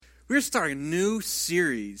We're starting a new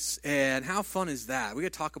series, and how fun is that? We're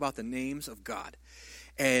going to talk about the names of God.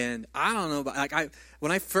 And I don't know, but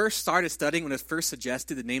when I first started studying, when I first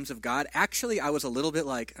suggested the names of God, actually I was a little bit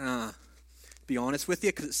like, be honest with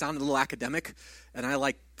you, because it sounded a little academic, and I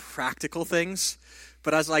like practical things.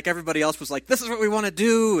 But I was like, everybody else was like, this is what we want to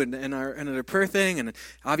do, and our prayer thing, and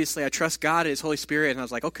obviously I trust God and His Holy Spirit, and I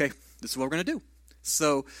was like, okay, this is what we're going to do.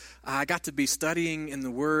 So I got to be studying in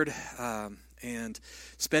the Word and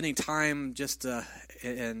spending time just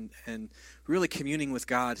and really communing with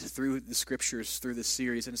God through the Scriptures, through this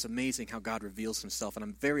series, and it's amazing how God reveals Himself, and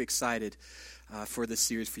I'm very excited for this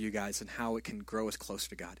series for you guys and how it can grow us closer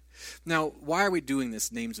to God. Now, why are we doing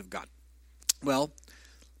this, Names of God? Well,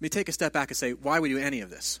 let me take a step back and say, why we do any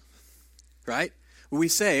of this, right? We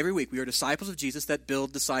say every week, we are disciples of Jesus that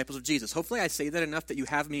build disciples of Jesus. Hopefully I say that enough that you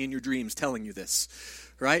have me in your dreams telling you this,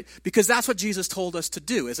 right? Because that's what Jesus told us to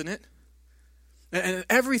do, isn't it? And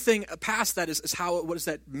everything past that is how, what does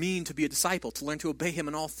that mean to be a disciple, to learn to obey Him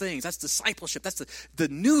in all things? That's discipleship. That's the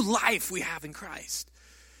new life we have in Christ.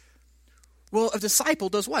 Well, a disciple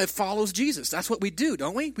does what? It follows Jesus. That's what we do,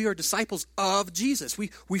 don't we? We are disciples of Jesus. We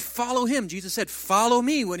follow Him. Jesus said, follow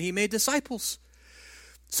me when He made disciples.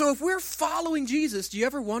 So if we're following Jesus, do you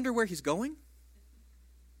ever wonder where He's going?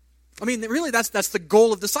 I mean, really, that's the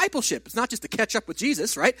goal of discipleship. It's not just to catch up with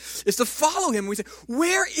Jesus, right? It's to follow Him. We say,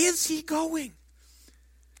 where is He going?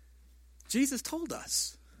 Jesus told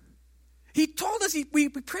us. He told us, we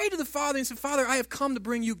prayed to the Father and said, Father, I have come to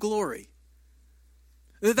bring you glory.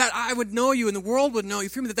 That I would know you and the world would know you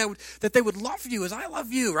through me, that they would love you as I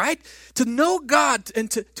love you, right? To know God and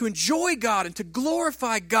to enjoy God and to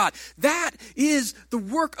glorify God. That is the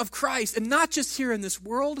work of Christ, and not just here in this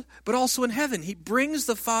world, but also in heaven. He brings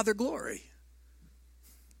the Father glory.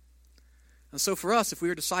 And so for us, if we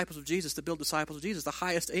are disciples of Jesus, to build disciples of Jesus, the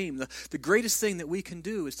highest aim, the greatest thing that we can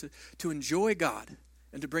do is to enjoy God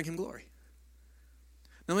and to bring Him glory.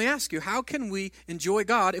 Now let me ask you, how can we enjoy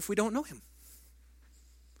God if we don't know Him?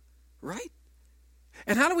 Right?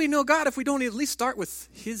 And how do we know God if we don't at least start with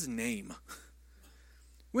His name?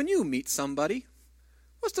 When you meet somebody,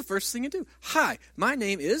 what's the first thing you do? Hi, my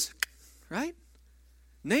name is, right?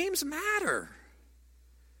 Names matter.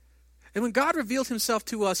 And when God revealed Himself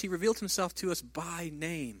to us, He revealed Himself to us by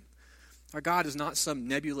name. Our God is not some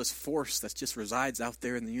nebulous force that just resides out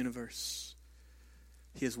there in the universe.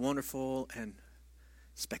 He is wonderful and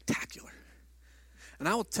spectacular. And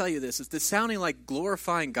I will tell you this, is this sounding like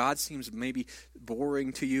glorifying God seems maybe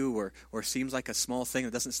boring to you or seems like a small thing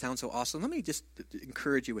that doesn't sound so awesome? Let me just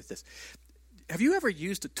encourage you with this. Have you ever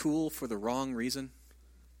used a tool for the wrong reason?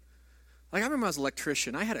 Like I remember I was an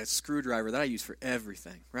electrician, I had a screwdriver that I used for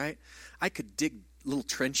everything, right? I could dig little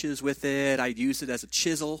trenches with it. I'd use it as a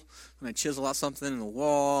chisel when I chisel out something in the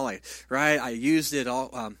wall. I used it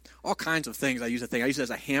all kinds of things. I used it as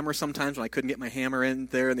a hammer sometimes when I couldn't get my hammer in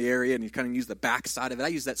there in the area, and you kind of use the back side of it. I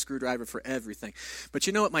used that screwdriver for everything. But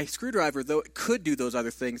you know what? My screwdriver, though it could do those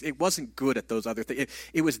other things, it wasn't good at those other things.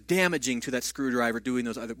 It was damaging to that screwdriver doing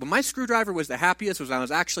those other. When my screwdriver was the happiest was when I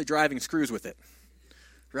was actually driving screws with it,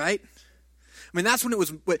 right? I mean, that's when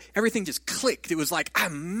everything just clicked. It was like,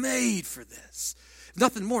 I'm made for this.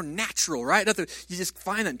 Nothing more natural, right? You just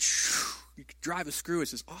find that you drive a screw.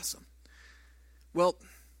 It's just awesome. Well,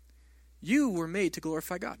 you were made to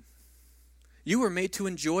glorify God. You were made to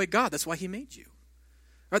enjoy God. That's why He made you.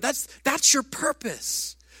 Right? That's your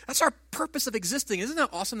purpose. That's our purpose of existing. Isn't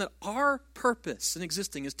that awesome that our purpose in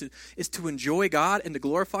existing is to enjoy God and to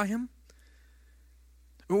glorify Him?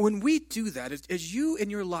 When we do that, as you in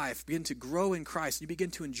your life begin to grow in Christ, you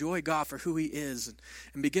begin to enjoy God for who He is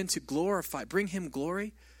and begin to glorify, bring Him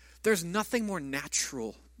glory, there's nothing more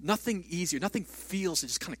natural, nothing easier, nothing feels, it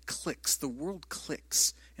just kind of clicks. The world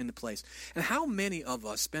clicks into place. And how many of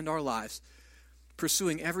us spend our lives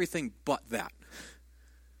pursuing everything but that?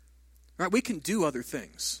 Right? We can do other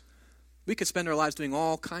things. We could spend our lives doing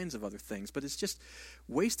all kinds of other things, but it's just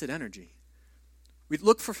wasted energy. We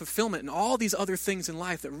look for fulfillment in all these other things in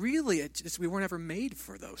life that really we weren't ever made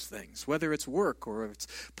for those things, whether it's work or it's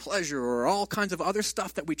pleasure or all kinds of other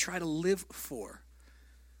stuff that we try to live for.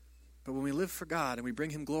 But when we live for God and we bring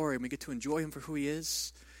Him glory and we get to enjoy Him for who He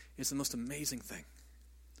is, it's the most amazing thing.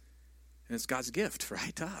 And it's God's gift,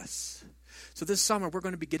 right, to us. So this summer we're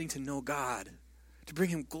going to be getting to know God, to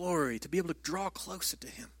bring Him glory, to be able to draw closer to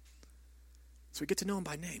Him. So we get to know Him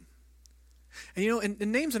by name. And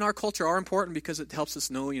and names in our culture are important because it helps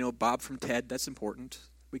us know, Bob from Ted, that's important.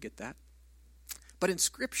 We get that. But in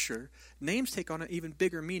Scripture, names take on an even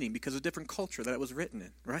bigger meaning because of a different culture that it was written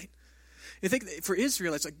in, right? You think for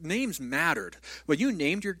Israel, it's like names mattered. When you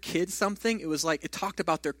named your kid something, it was like it talked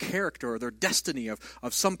about their character or their destiny of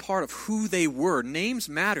some part of who they were. Names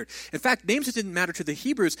mattered. In fact, names that didn't matter to the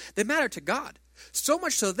Hebrews, they mattered to God. So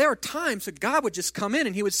much so there are times that God would just come in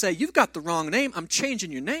and he would say, you've got the wrong name, I'm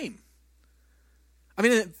changing your name. I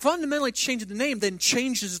mean, fundamentally changing the name then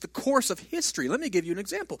changes the course of history. Let me give you an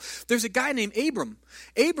example. There's a guy named Abram.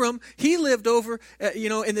 Abram, he lived over,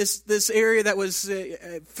 in this area that was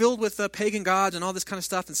filled with pagan gods and all this kind of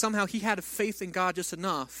stuff, and somehow he had a faith in God just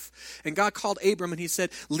enough. And God called Abram and he said,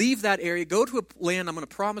 leave that area, go to a land I'm going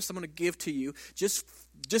to promise I'm going to give to you. Just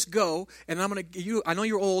go, and I'm going to give you, I know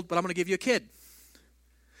you're old, but I'm going to give you a kid.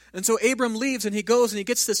 And so Abram leaves and he goes and he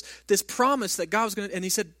gets this promise that God was going to, and he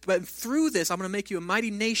said, but through this, I'm going to make you a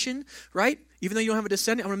mighty nation, right? Even though you don't have a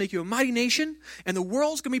descendant, I'm going to make you a mighty nation, and the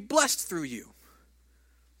world's going to be blessed through you.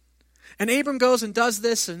 And Abram goes and does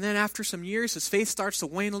this, and then after some years, his faith starts to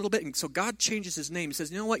wane a little bit, and so God changes his name. He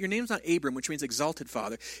says, you know what, your name's not Abram, which means exalted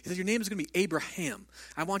father. He says, your name is going to be Abraham.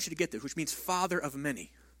 I want you to get this, which means father of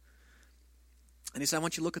many. And he said, I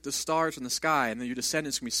want you to look at the stars in the sky, and then your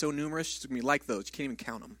descendants are going to be so numerous, it's going to be like those. You can't even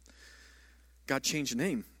count them. God changed the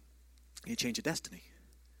name. He changed the destiny.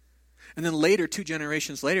 And then later, 2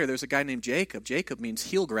 generations later, there's a guy named Jacob. Jacob means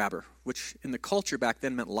heel grabber, which in the culture back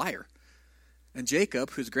then meant liar. And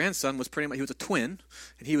Jacob, whose grandson was pretty much, he was a twin,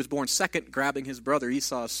 and he was born second, grabbing his brother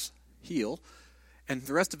Esau's heel. And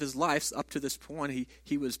the rest of his life, up to this point,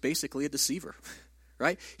 he was basically a deceiver,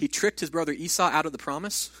 right? He tricked his brother Esau out of the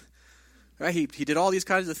promise. Right? He did all these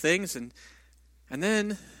kinds of things, and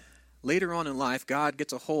then later on in life, God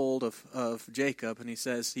gets a hold of Jacob, and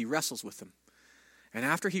he wrestles with him. And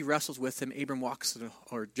after he wrestles with him,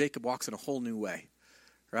 Jacob walks in a whole new way,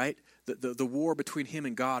 right? The war between him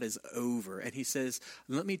and God is over, and he says,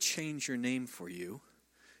 let me change your name for you.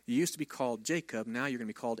 You used to be called Jacob, now you're going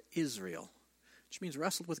to be called Israel, which means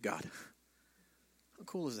wrestled with God. How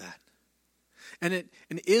cool is that? And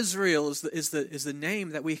Israel is the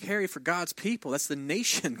name that we carry for God's people. That's the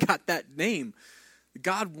nation got that name.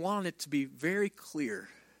 God wanted it to be very clear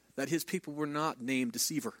that his people were not named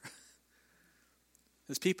deceiver.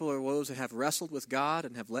 His people are those that have wrestled with God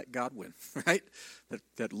and have let God win, right?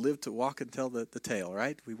 That live to walk and tell the tale,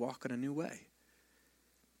 right? We walk in a new way.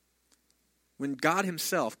 When God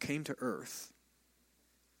himself came to earth,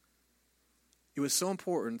 it was so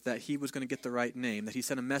important that he was going to get the right name that he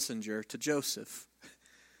sent a messenger to Joseph.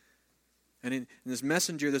 And in this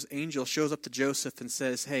messenger, this angel shows up to Joseph and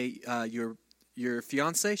says, hey, your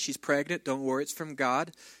fiancée, she's pregnant. Don't worry, it's from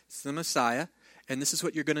God. It's the Messiah. And this is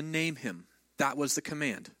what you're going to name him. That was the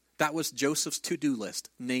command. That was Joseph's to-do list.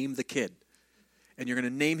 Name the kid. And you're going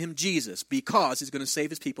to name him Jesus because he's going to save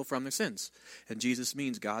his people from their sins. And Jesus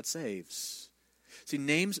means God saves. See,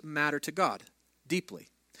 names matter to God deeply.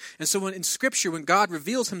 And so in Scripture, when God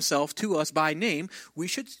reveals himself to us by name, we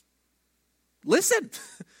should listen.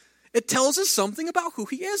 It tells us something about who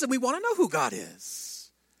he is, and we want to know who God is.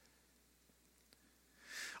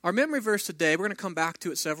 Our memory verse today, we're going to come back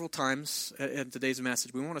to it several times in today's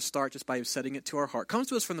message. We want to start just by setting it to our heart. It comes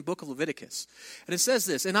to us from the book of Leviticus. And it says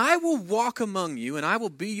this, and I will walk among you, and I will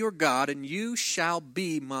be your God, and you shall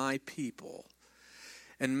be my people.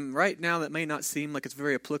 And right now, that may not seem like it's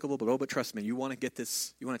very applicable, but trust me, you want to get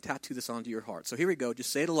this, you want to tattoo this onto your heart. So here we go.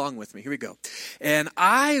 Just say it along with me. Here we go. And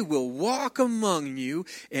I will walk among you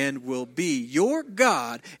and will be your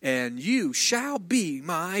God, and you shall be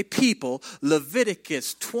my people.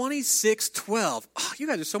 Leviticus 26:12. Oh, you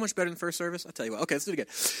guys are so much better than first service. I'll tell you what. Okay, let's do it again.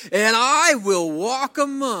 And I will walk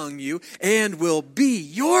among you and will be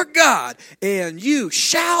your God, and you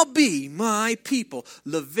shall be my people.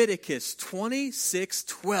 Leviticus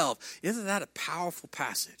 26:12. Isn't that a powerful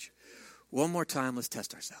passage? One more time, let's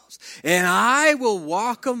test ourselves. And I will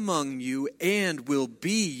walk among you and will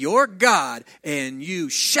be your God, and you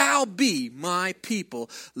shall be my people.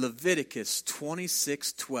 Leviticus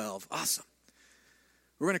 26:12. Awesome.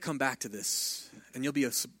 We're going to come back to this, and you'll be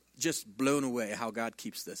just blown away how God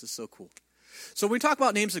keeps this. It's so cool. So when we talk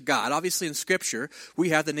about names of God, obviously in Scripture, we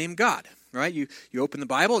have the name God, right? You open the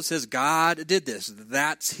Bible, it says God did this.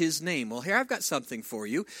 That's his name. Well, here I've got something for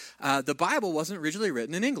you. The Bible wasn't originally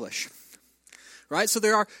written in English, right? So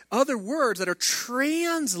there are other words that are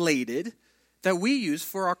translated that we use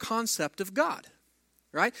for our concept of God,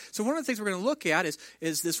 right? So one of the things we're going to look at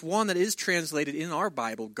is this one that is translated in our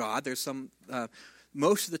Bible, God. There's some,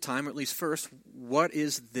 most of the time, or at least first, what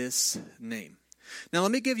is this name? Now,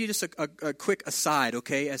 let me give you just a quick aside,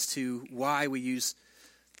 okay, as to why we use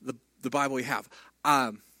the Bible we have.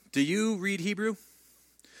 Do you read Hebrew?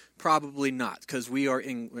 Probably not, because we are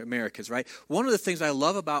in Americans, right? One of the things I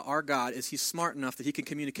love about our God is he's smart enough that he can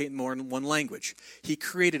communicate in more than one language. He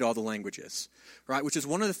created all the languages, right? Which is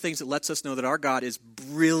one of the things that lets us know that our God is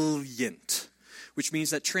brilliant, which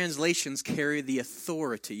means that translations carry the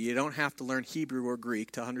authority. You don't have to learn Hebrew or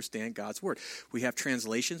Greek to understand God's word. We have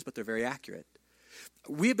translations, but they're very accurate.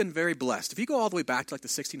 We have been very blessed. If you go all the way back to like the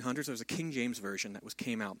 1600s, there was a King James Version that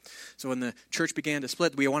came out. So when the church began to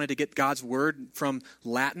split, we wanted to get God's word from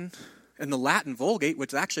Latin. And the Latin Vulgate,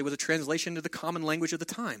 which actually was a translation to the common language of the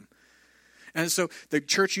time. And so the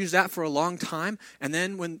church used that for a long time. And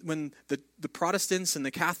then when the Protestants and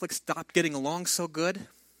the Catholics stopped getting along so good,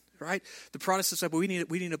 right? The Protestants said, well, we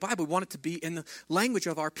need a Bible. We want it to be in the language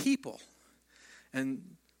of our people.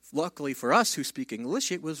 And luckily for us who speak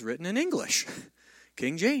English, it was written in English.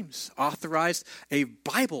 King James authorized a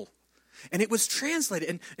Bible, and it was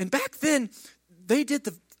translated. And back then, they did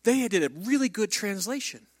a really good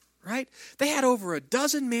translation, right? They had over a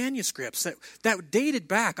dozen manuscripts that dated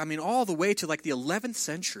back, all the way to like the 11th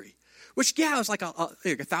century, which, it was like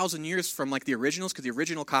 1,000 years from like the originals, because the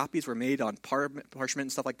original copies were made on parchment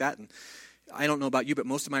and stuff like that. And I don't know about you, but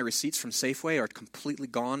most of my receipts from Safeway are completely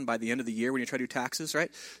gone by the end of the year when you try to do taxes, right?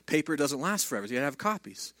 Paper doesn't last forever, so you have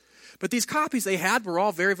copies. But these copies they had were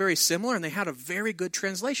all very, very similar, and they had a very good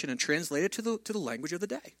translation and translated to the language of the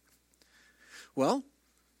day. Well,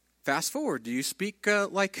 fast forward. Do you speak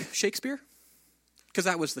like Shakespeare? Because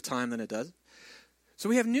that was the time that it does. So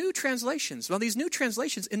we have new translations. Well, these new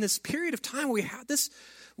translations, in this period of time where we had this,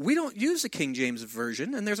 we don't use the King James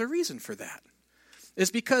Version, and there's a reason for that.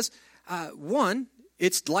 It's because, one,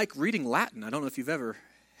 it's like reading Latin. I don't know if you've ever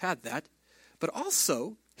had that. But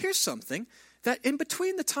also, here's something. That in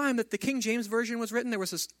between the time that the King James Version was written, there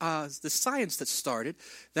was this science that started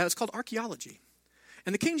that was called archaeology.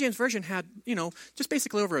 And the King James Version had, just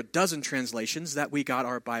basically over a dozen translations that we got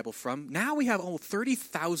our Bible from. Now we have almost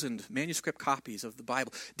 30,000 manuscript copies of the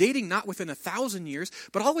Bible, dating not within 1,000 years,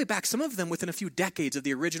 but all the way back, some of them within a few decades of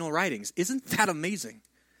the original writings. Isn't that amazing?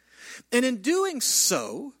 And in doing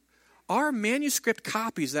so, our manuscript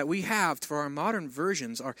copies that we have for our modern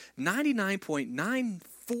versions are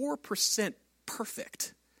 99.94%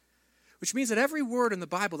 perfect, which means that every word in the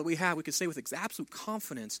Bible that we have, we can say with absolute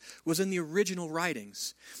confidence, was in the original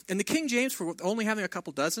writings. And the King James, for only having a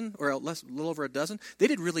couple dozen, or a little over a dozen, they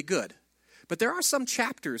did really good. But there are some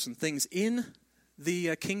chapters and things in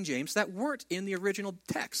the King James that weren't in the original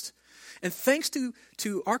text. And thanks to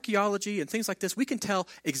archaeology and things like this, we can tell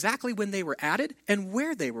exactly when they were added and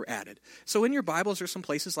where they were added. So in your Bibles, there's some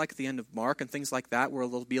places like at the end of Mark and things like that where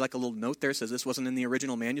there'll be like a little note there that says this wasn't in the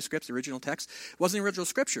original manuscripts, the original text. It wasn't the original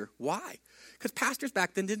scripture. Why? Because pastors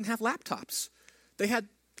back then didn't have laptops.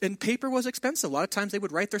 And paper was expensive. A lot of times they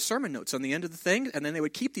would write their sermon notes on the end of the thing, and then they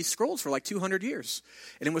would keep these scrolls for like 200 years.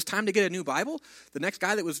 And it was time to get a new Bible. The next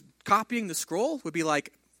guy that was copying the scroll would be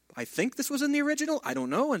like, I think this was in the original. I don't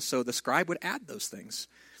know. And so the scribe would add those things.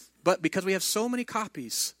 But because we have so many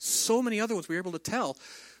copies, so many other ones, we were able to tell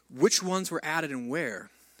which ones were added and where.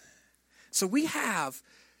 So we have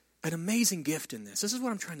an amazing gift in this. This is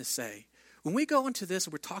what I'm trying to say. When we go into this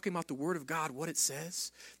and we're talking about the Word of God, what it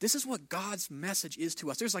says, this is what God's message is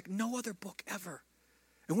to us. There's like no other book ever.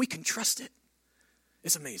 And we can trust it.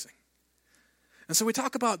 It's amazing. And so we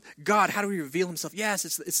talk about God, how do he reveal himself? Yes,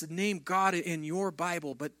 it's the name God in your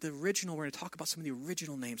Bible, but the original, we're going to talk about some of the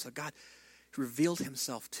original names that God revealed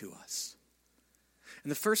himself to us.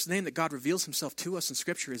 And the first name that God reveals himself to us in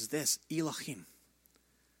Scripture is this, Elohim.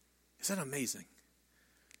 Isn't that amazing?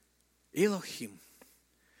 Elohim.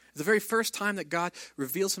 The very first time that God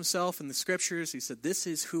reveals himself in the Scriptures, he said, this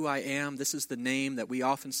is who I am. This is the name that we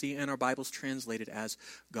often see in our Bibles translated as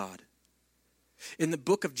God. In the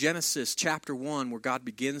book of Genesis, chapter 1, where God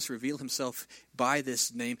begins to reveal himself by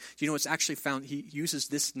this name, do you know it's actually found, he uses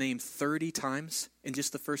this name 30 times in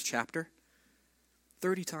just the first chapter?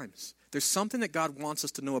 30 times. There's something that God wants us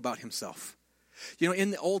to know about himself. You know, in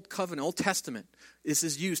the Old Covenant, Old Testament, this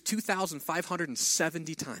is used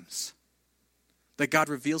 2,570 times that God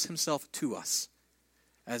reveals himself to us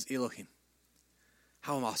as Elohim.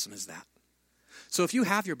 How awesome is that? So if you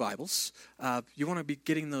have your Bibles, you want to be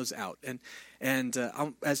getting those out. And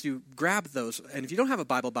as you grab those, and if you don't have a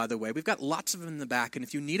Bible, by the way, we've got lots of them in the back. And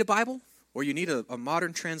if you need a Bible or you need a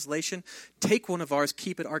modern translation, take one of ours,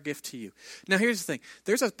 keep it, our gift to you. Now here's the thing.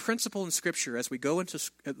 There's a principle in Scripture as we go into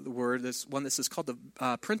the Word, this one that is called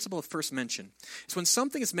the principle of first mention. It's when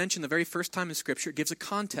something is mentioned the very first time in Scripture, it gives a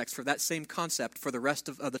context for that same concept for the rest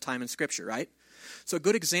of the time in Scripture, right? So a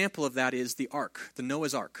good example of that is the ark, the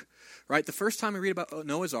Noah's Ark. Right? The first time we read about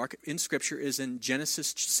Noah's Ark in Scripture is in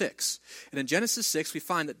Genesis 6. And in Genesis 6, we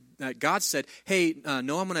find God said, hey,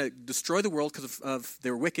 no, I'm going to destroy the world because of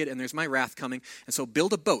they're wicked and there's my wrath coming. And so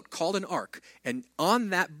build a boat called an ark. And on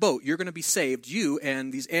that boat, you're going to be saved, you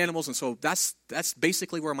and these animals. And so that's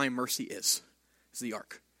basically where my mercy is the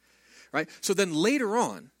ark. Right? So then later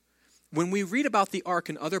on, when we read about the ark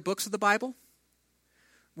in other books of the Bible,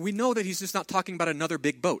 we know that he's just not talking about another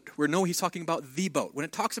big boat. We know he's talking about the boat. When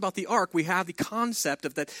it talks about the ark, we have the concept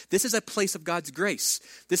of that this is a place of God's grace.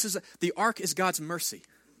 The ark is God's mercy,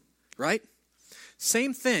 right?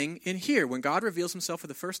 Same thing in here. When God reveals himself for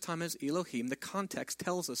the first time as Elohim, the context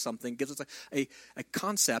tells us something, gives us a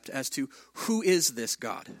concept as to who is this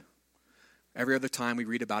God. Every other time we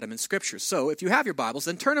read about him in Scripture. So if you have your Bibles,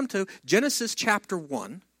 then turn them to Genesis chapter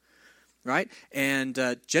 1. Right? And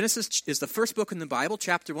Genesis is the first book in the Bible.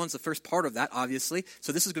 Chapter 1 is the first part of that, obviously.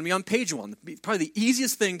 So this is going to be on page 1. Probably the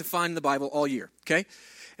easiest thing to find in the Bible all year. Okay?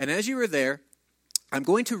 And as you are there, I'm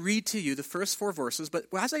going to read to you the first 4 verses. But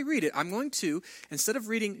as I read it, I'm going to, instead of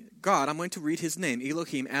reading God, I'm going to read his name,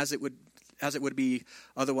 Elohim, as it would be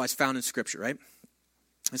otherwise found in Scripture, right?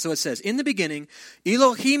 And so it says, in the beginning,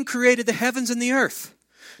 Elohim created the heavens and the earth.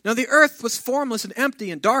 Now the earth was formless and empty,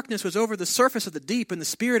 and darkness was over the surface of the deep, and the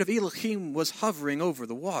spirit of Elohim was hovering over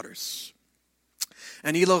the waters.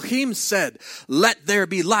 And Elohim said, let there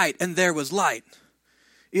be light, and there was light.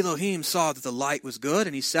 Elohim saw that the light was good,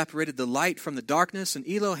 and he separated the light from the darkness, and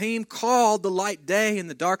Elohim called the light day, and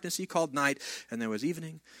the darkness he called night, and there was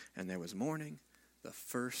evening, and there was morning, the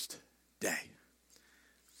first day.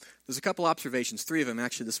 There's a couple observations, 3 of them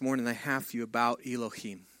actually this morning I have for you about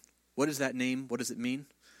Elohim. What is that name? What does it mean?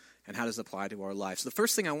 And how does it apply to our lives? So the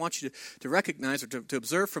first thing I want you to recognize or to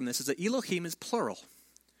observe from this is that Elohim is plural.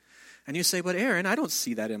 And you say, but Aaron, I don't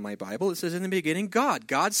see that in my Bible. It says in the beginning, God.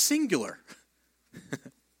 God's singular.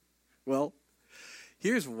 Well,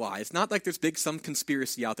 here's why. It's not like there's some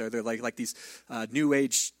conspiracy out there. They're like these New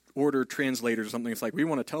Age order translators or something. It's like we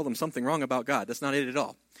want to tell them something wrong about God. That's not it at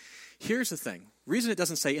all. Here's the thing. The reason it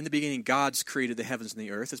doesn't say in the beginning God's created the heavens and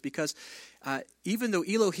the earth is because even though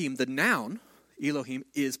Elohim, the noun, Elohim,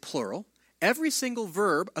 is plural, every single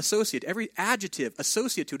verb associated, every adjective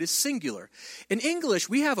associated to it is singular. In English,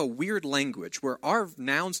 we have a weird language where our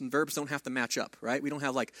nouns and verbs don't have to match up, right? We don't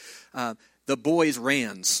have like the boys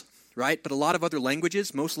rans, right? But a lot of other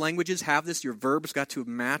languages, most languages have this. Your verb's got to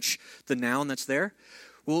match the noun that's there.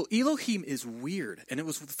 Well, Elohim is weird, and it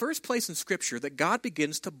was the first place in Scripture that God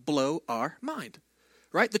begins to blow our mind,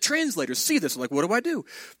 right? The translators see this, like, what do I do?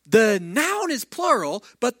 The noun is plural,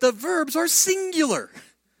 but the verbs are singular.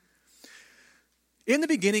 In the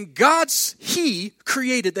beginning, He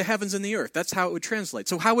created the heavens and the earth. That's how it would translate.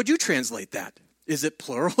 So how would you translate that? Is it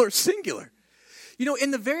plural or singular? You know,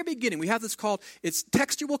 in the very beginning, we have this called, it's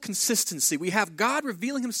textual consistency. We have God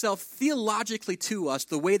revealing himself theologically to us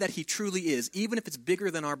the way that he truly is, even if it's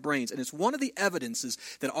bigger than our brains. And it's one of the evidences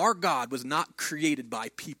that our God was not created by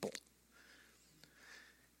people.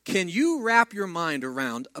 Can you wrap your mind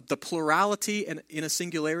around the plurality and in a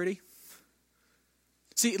singularity?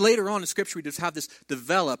 See, later on in Scripture, we just have this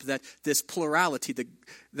develop that this plurality,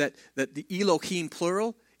 that the Elohim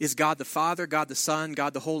plural is God the Father, God the Son,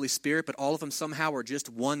 God the Holy Spirit, but all of them somehow are just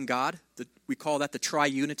one God. We call that the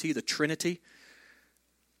triunity, the Trinity.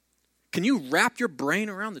 Can you wrap your brain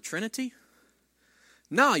around the Trinity?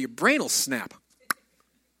 No, your brain will snap.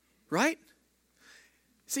 Right?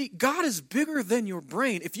 See, God is bigger than your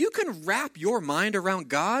brain. If you can wrap your mind around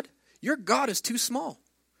God, your God is too small.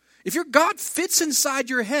 If your God fits inside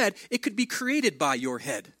your head, it could be created by your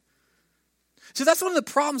head. So that's one of the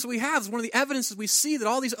problems we have. Is one of the evidences we see that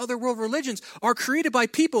all these other world religions are created by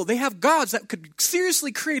people. They have gods that could be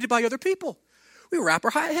seriously created by other people. We wrap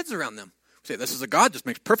our heads around them. We say, this is a God, just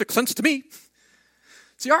makes perfect sense to me.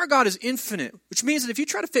 See, our God is infinite, which means that if you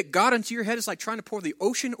try to fit God into your head, it's like trying to pour the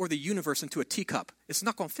ocean or the universe into a teacup. It's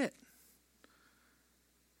not going to fit.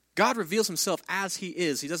 God reveals himself as he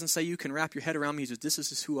is. He doesn't say you can wrap your head around me. He says, this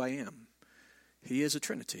is who I am. He is a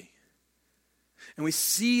Trinity. And we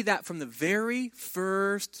see that from the very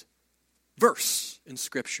first verse in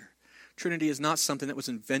Scripture. Trinity is not something that was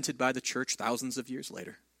invented by the church thousands of years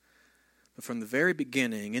later. But from the very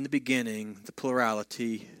beginning, in the beginning, the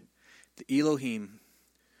plurality, the Elohim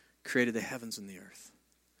created the heavens and the earth.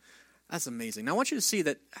 That's amazing. Now I want you to see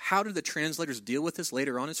that how did the translators deal with this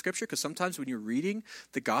later on in Scripture? Because sometimes when you're reading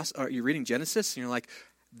the gospel, or you're reading Genesis, and you're like,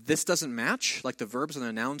 this doesn't match, like the verbs and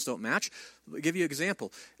the nouns don't match. I'll give you an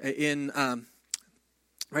example.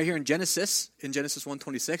 Right here in Genesis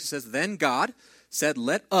 1:26, it says, then God said,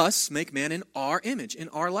 let us make man in our image, in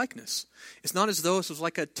our likeness. It's not as though this was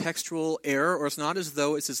like a textual error, or it's not as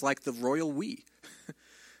though it's like the royal we.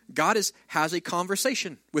 God has a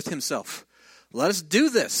conversation with himself. let us do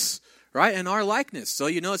this, right, in our likeness. So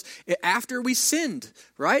you notice, after we sinned,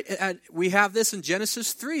 right, we have this in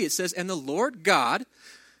Genesis 3. It says, and the Lord God,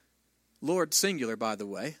 Lord singular, by the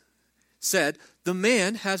way, said, the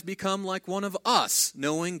man has become like one of us,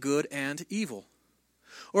 knowing good and evil.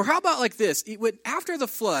 Or how about like this? After the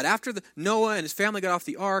flood, after Noah and his family got off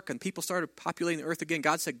the ark and people started populating the earth again,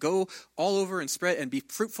 God said, go all over and spread and be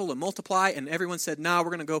fruitful and multiply. And everyone said, no, we're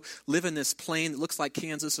going to go live in this plain that looks like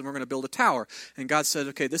Kansas and we're going to build a tower. And God said,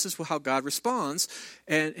 okay, this is how God responds.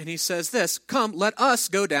 And he says this, come, let us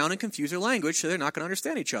go down and confuse their language so they're not going to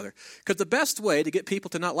understand each other. Because the best way to get people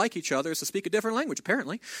to not like each other is to speak a different language,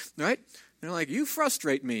 apparently. Right? They're like, you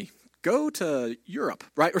frustrate me. Go to Europe,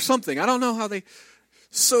 right? Or something. I don't know how they...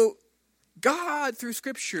 So God, through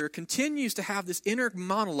Scripture, continues to have this inner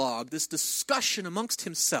monologue, this discussion amongst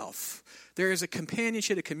himself. There is a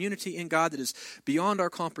companionship, a community in God that is beyond our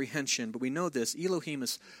comprehension. But we know this. Elohim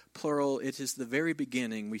is plural. It is the very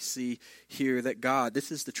beginning. We see here that God,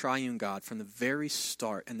 this is the triune God from the very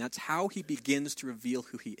start. And that's how he begins to reveal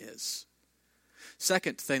who he is.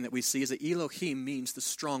 Second thing that we see is that Elohim means the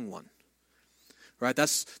strong one. Right,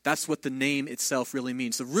 that's what the name itself really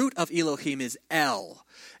means. The root of Elohim is El,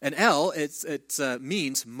 and El it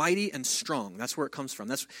means mighty and strong. That's where it comes from.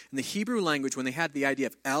 That's in the Hebrew language. When they had the idea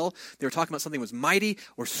of El, they were talking about something that was mighty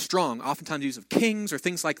or strong. Oftentimes used of kings or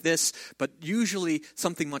things like this, but usually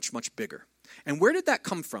something much, much bigger. And where did that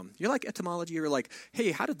come from? You're like etymology. You're like,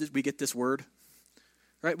 hey, how did we get this word?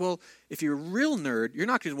 Right. Well, if you're a real nerd, you're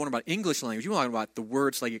not going to wonder about English language. You want to know about the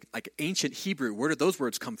words like ancient Hebrew. Where did those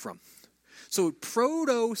words come from? So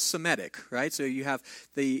Proto-Semitic, right? So you have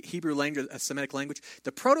the Hebrew language, a Semitic language.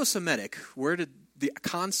 The Proto-Semitic, where did the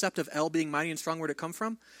concept of El being mighty and strong, where did it come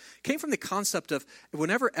from? It came from the concept of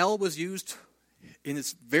whenever El was used in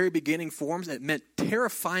its very beginning forms, it meant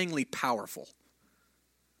terrifyingly powerful,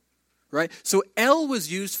 right? So El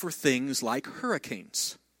was used for things like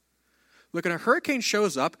hurricanes. Look, when a hurricane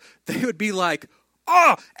shows up, they would be like,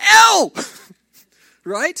 oh, El!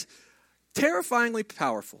 Right? Terrifyingly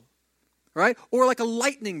powerful. Right? Or like a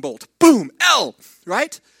lightning bolt. Boom! El!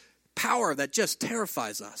 Right? Power that just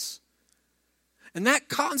terrifies us. And that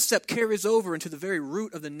concept carries over into the very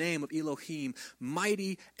root of the name of Elohim.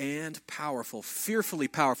 Mighty and powerful. Fearfully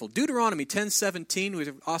powerful. Deuteronomy 10:17, we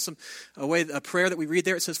have an awesome a prayer that we read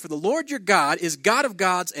there. It says, for the Lord your God is God of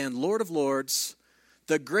gods and Lord of lords,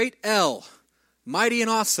 the great El, mighty and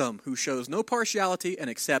awesome, who shows no partiality and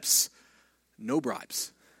accepts no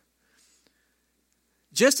bribes.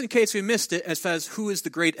 Just in case we missed it, as far as who is the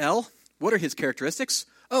great El, what are his characteristics?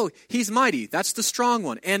 Oh, he's mighty. That's the strong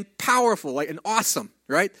one. And powerful, and awesome,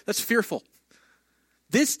 right? That's fearful.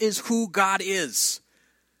 This is who God is.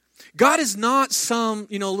 God is not some,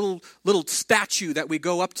 little statue that we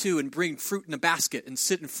go up to and bring fruit in a basket and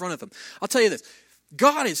sit in front of him. I'll tell you this.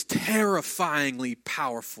 God is terrifyingly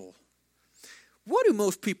powerful. What do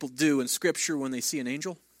most people do in Scripture when they see an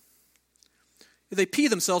angel? They pee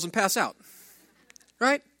themselves and pass out.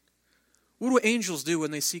 Right? What do angels do when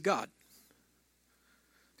they see God?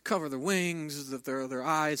 They cover their wings, their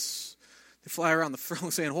eyes. They fly around the throne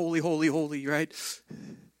saying, holy, holy, holy, right?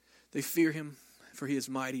 They fear him, for he is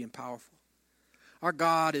mighty and powerful. Our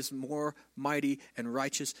God is more mighty and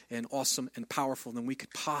righteous and awesome and powerful than we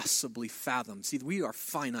could possibly fathom. See, we are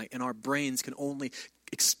finite, and our brains can only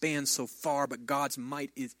expand so far, but God's might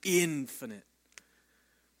is infinite.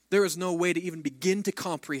 There is no way to even begin to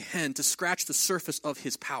comprehend, to scratch the surface of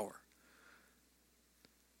his power.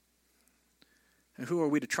 And who are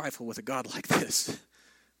we to trifle with a God like this?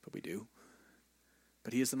 But we do.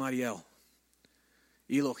 But he is the mighty El.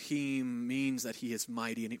 Elohim means that he is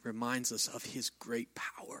mighty, and it reminds us of his great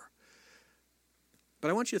power.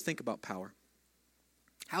 But I want you to think about power.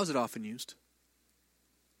 How is it often used?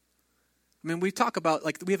 I mean, we talk about,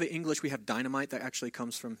 we have in English, we have dynamite that actually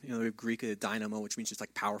comes from, we have Greek, dynamo, which means just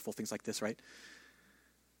powerful, things like this, right?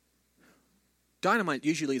 Dynamite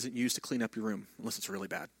usually isn't used to clean up your room, unless it's really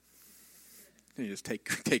bad. And you just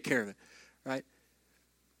take care of it, right?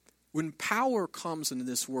 When power comes into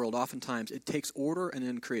this world, oftentimes it takes order and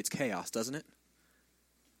then creates chaos, doesn't it?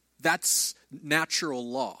 That's natural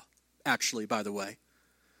law, actually, by the way.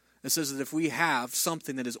 It says that if we have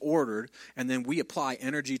something that is ordered and then we apply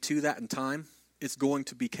energy to that in time, it's going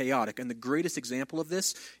to be chaotic. And the greatest example of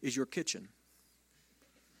this is your kitchen.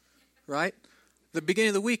 Right? The beginning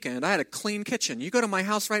of the weekend, I had a clean kitchen. You go to my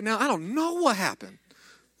house right now, I don't know what happened.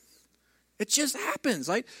 It just happens,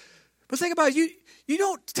 right? But think about it. You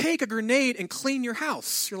don't take a grenade and clean your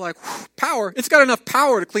house. You're like, power. It's got enough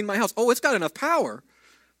power to clean my house. Oh, it's got enough power.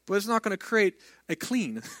 But it's not going to create a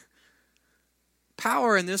clean.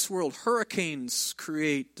 Power in this world, hurricanes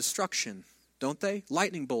create destruction. don't they?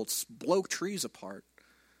 Lightning bolts blow trees apart.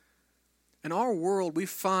 In our world, we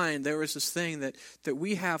find there is this thing that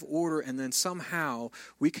we have order, and then somehow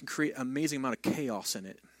we can create an amazing amount of chaos in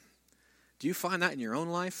it. Do you find that in your own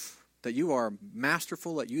life? That you are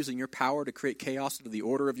masterful at using your power to create chaos into the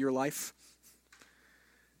order of your life?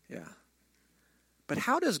 Yeah. But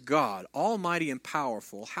how does God, almighty and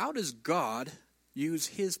powerful, how does God use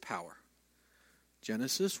his power?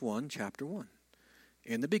 Genesis 1, chapter 1.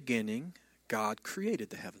 In the beginning, God created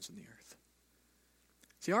the heavens and the earth.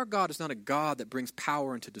 See, our God is not a God that brings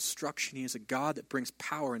power into destruction. He is a God that brings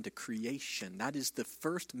power into creation. That is the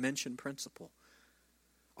first mentioned principle.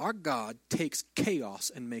 Our God takes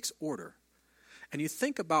chaos and makes order. And you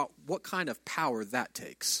think about what kind of power that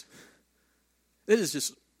takes. It is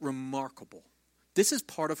just remarkable. This is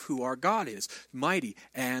part of who our God is, mighty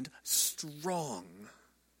and strong.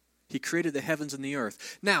 He created the heavens and the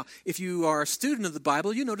earth. Now, if you are a student of the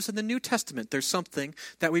Bible, you notice in the New Testament there's something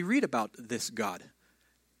that we read about this God.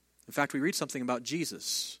 In fact, we read something about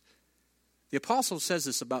Jesus. The apostle says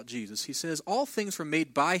this about Jesus. He says, all things were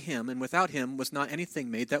made by him, and without him was not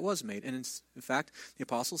anything made that was made. And in fact, the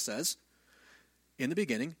apostle says, in the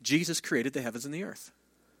beginning, Jesus created the heavens and the earth.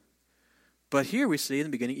 But here we see in the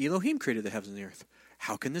beginning, Elohim created the heavens and the earth.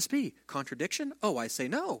 How can this be? Contradiction? Oh, I say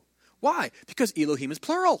no. Why? Because Elohim is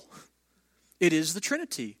plural. It is the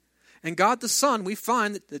Trinity. And God the Son, we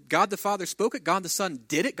find that God the Father spoke it, God the Son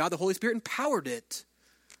did it, God the Holy Spirit empowered it.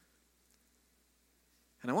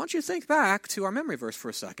 And I want you to think back to our memory verse for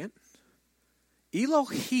a second.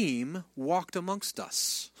 Elohim walked amongst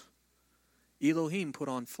us. Elohim put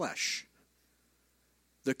on flesh.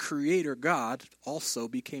 The Creator God also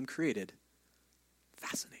became created.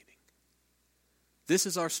 Fascinating. This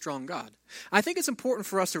is our strong God. I think it's important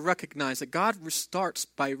for us to recognize that God starts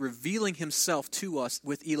by revealing himself to us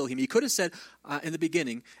with Elohim. He could have said in the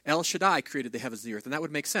beginning, El Shaddai created the heavens and the earth, and that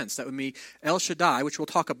would make sense. That would mean El Shaddai, which we'll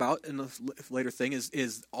talk about in a later thing,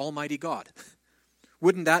 is Almighty God.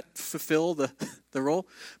 Wouldn't that fulfill the role?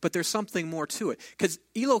 But there's something more to it. Because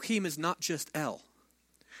Elohim is not just El.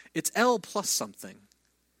 It's El plus something.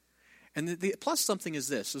 And the plus something is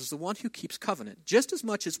this, is the one who keeps covenant. Just as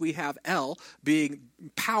much as we have El being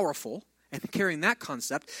powerful and carrying that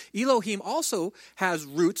concept, Elohim also has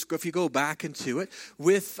roots, if you go back into it,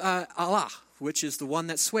 with Allah, which is the one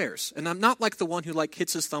that swears. And I'm not like the one who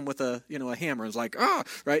hits his thumb with a hammer and is like,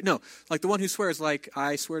 right? No, like the one who swears like,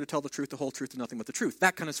 I swear to tell the truth, the whole truth, and nothing but the truth.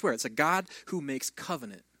 That kind of swear. It's a God who makes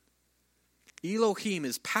covenant. Elohim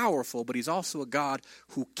is powerful, but he's also a God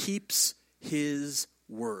who keeps his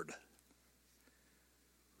word.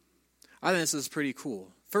 I think this is pretty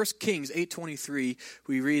cool. 1 Kings 8:23,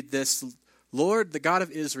 we read this, Lord, the God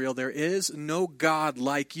of Israel, there is no God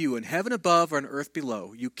like you in heaven above or on earth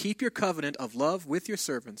below. You keep your covenant of love with your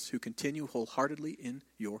servants who continue wholeheartedly in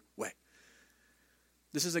your way.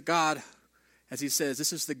 This is a God, as he says,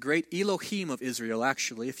 this is the great Elohim of Israel,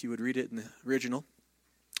 actually, if you would read it in the original.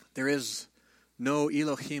 There is no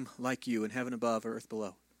Elohim like you in heaven above or earth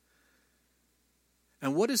below.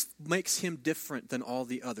 And what makes him different than all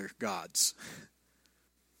the other gods?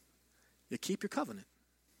 You keep your covenant.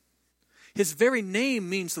 His very name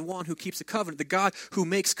means the one who keeps a covenant, the God who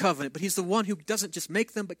makes covenant, but he's the one who doesn't just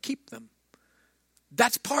make them, but keep them.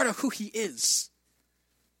 That's part of who he is.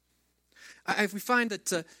 We find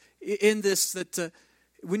that in this, that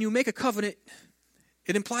when you make a covenant,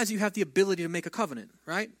 it implies you have the ability to make a covenant,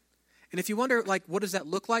 right? And if you wonder, what does that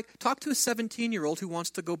look like? Talk to a 17-year-old who wants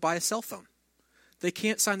to go buy a cell phone. They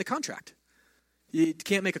can't sign the contract. You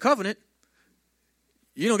can't make a covenant.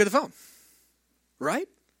 You don't get the phone. Right?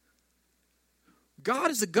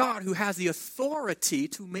 God is a God who has the authority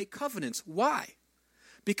to make covenants. Why?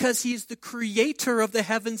 Because he's the creator of the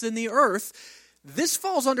heavens and the earth. This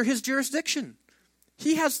falls under his jurisdiction.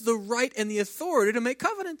 He has the right and the authority to make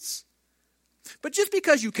covenants. But just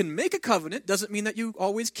because you can make a covenant doesn't mean that you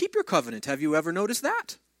always keep your covenant. Have you ever noticed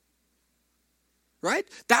that? Right?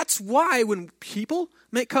 That's why when people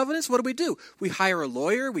make covenants, what do? We hire a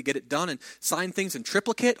lawyer, we get it done and sign things in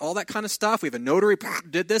triplicate, all that kind of stuff. We have a notary,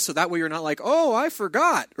 did this, so that way you're not like, oh, I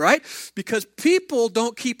forgot, right? Because people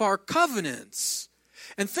don't keep our covenants.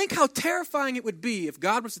 And think how terrifying it would be if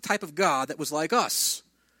God was the type of God that was like us,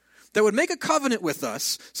 that would make a covenant with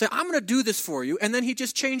us, say, I'm going to do this for you, and then he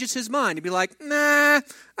just changes his mind. He'd be like, nah,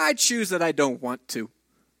 I choose that I don't want to.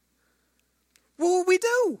 What would we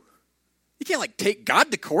do? You can't take God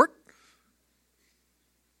to court.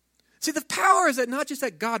 See, the power is that not just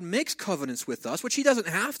that God makes covenants with us, which he doesn't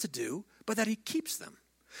have to do, but that he keeps them.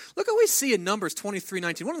 Look what we see in Numbers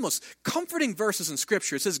 23:19, one of the most comforting verses in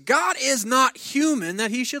Scripture. It says, God is not human that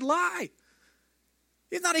he should lie.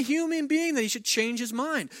 He's not a human being that he should change his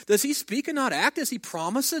mind. Does he speak and not act? Does he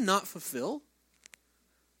promise and not fulfill?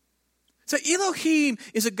 So Elohim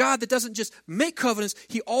is a God that doesn't just make covenants.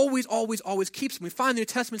 He always, always, always keeps them. We find in the New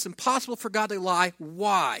Testament it's impossible for God to lie.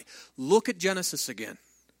 Why? Look at Genesis again.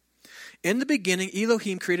 In the beginning,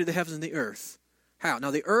 Elohim created the heavens and the earth. How?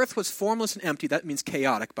 Now the earth was formless and empty. That means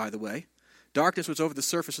chaotic, by the way. Darkness was over the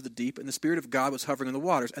surface of the deep, and the Spirit of God was hovering on the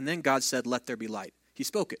waters. And then God said, let there be light. He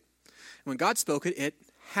spoke it. And when God spoke it, it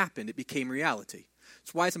happened. It became reality.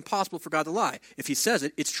 That's why it's impossible for God to lie. If he says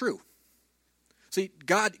it, it's true. See,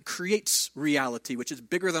 God creates reality, which is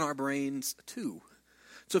bigger than our brains too.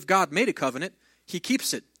 So if God made a covenant, he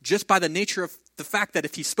keeps it just by the nature of the fact that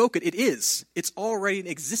if he spoke it, it is. It's already in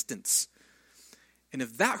existence. And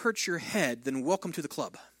if that hurts your head, then welcome to the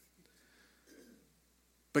club.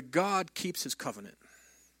 But God keeps his covenant.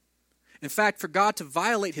 In fact, for God to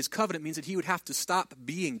violate his covenant means that he would have to stop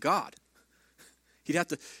being God. He'd have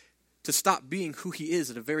to stop being who he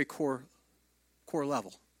is at a very core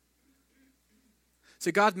level.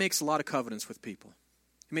 So God makes a lot of covenants with people.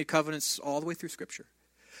 He made covenants all the way through Scripture.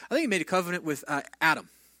 I think he made a covenant with Adam.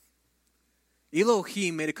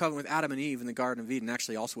 Elohim made a covenant with Adam and Eve in the Garden of Eden,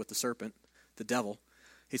 actually also with the serpent, the devil.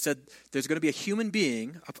 He said there's going to be a human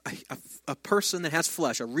being, a person that has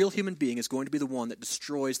flesh, a real human being is going to be the one that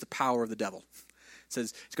destroys the power of the devil. It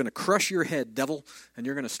says he's going to crush your head, devil, and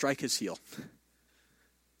you're going to strike his heel.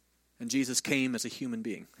 And Jesus came as a human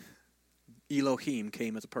being. Elohim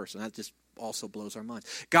came as a person. That just also blows our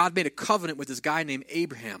minds. God made a covenant with this guy named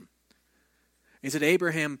Abraham. He said,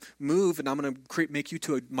 Abraham, move, and I'm going to make you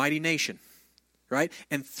to a mighty nation. Right?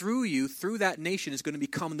 And through you, through that nation, is going to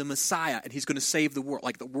become the Messiah, and he's going to save the world.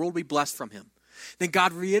 Like the world will be blessed from him. Then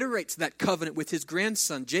God reiterates that covenant with his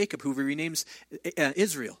grandson, Jacob, who he renames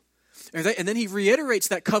Israel. And then he reiterates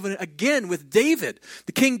that covenant again with David,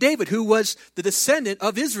 the King David, who was the descendant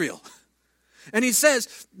of Israel. And he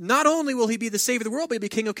says, not only will he be the Savior of the world, but he'll be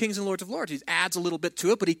King of kings and Lords of lords. He adds a little bit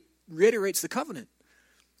to it, but he reiterates the covenant.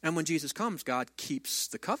 And when Jesus comes, God keeps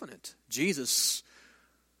the covenant. Jesus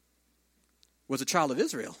was a child of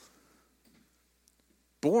Israel,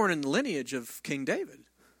 born in the lineage of King David.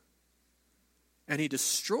 And he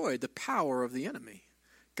destroyed the power of the enemy.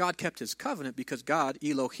 God kept his covenant because God,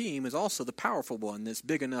 Elohim, is also the powerful one that's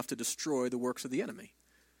big enough to destroy the works of the enemy.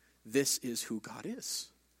 This is who God is.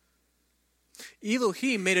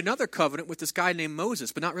 Elohim made another covenant with this guy named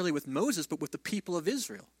Moses, but not really with Moses, but with the people of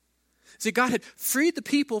Israel. See, God had freed the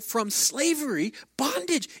people from slavery,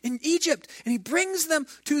 bondage in Egypt, and he brings them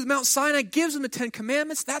to Mount Sinai, gives them the 10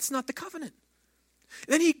 Commandments. That's not the covenant.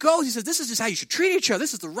 And then he goes, he says, this is just how you should treat each other.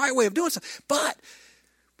 This is the right way of doing stuff. But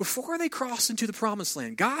before they cross into the promised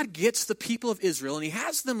land, God gets the people of Israel, and he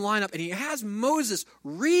has them line up, and he has Moses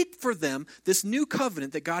read for them this new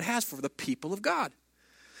covenant that God has for the people of God.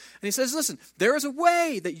 And he says, listen, there is a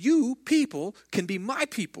way that you people can be my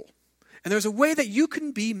people. And there's a way that you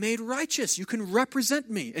can be made righteous. You can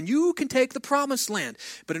represent me. And you can take the promised land.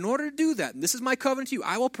 But in order to do that, and this is my covenant to you,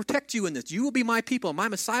 I will protect you in this. You will be my people. And my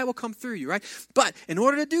Messiah will come through you, right? But in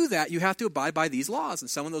order to do that, you have to abide by these laws.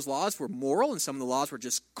 And some of those laws were moral, and some of the laws were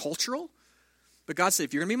just cultural. But God said,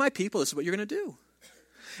 if you're going to be my people, this is what you're going to do.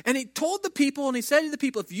 And he told the people, and he said to the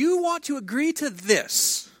people, if you want to agree to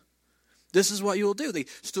this is what you will do. They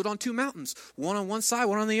stood on 2 mountains, one on one side,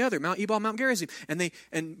 one on the other, Mount Ebal, Mount Gerizim.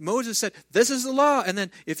 And Moses said, this is the law. And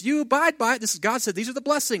then if you abide by it, God said, these are the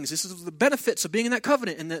blessings. This is the benefits of being in that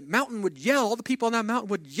covenant. And the mountain would yell, all the people on that mountain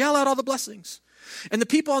would yell out all the blessings. And the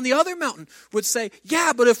people on the other mountain would say,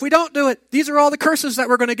 yeah, but if we don't do it, these are all the curses that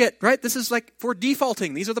we're going to get, right? This is like for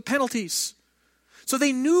defaulting. These are the penalties. So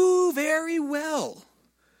they knew very well.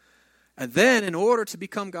 And then in order to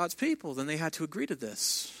become God's people, then they had to agree to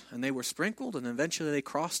this. And they were sprinkled, and eventually they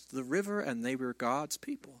crossed the river, and they were God's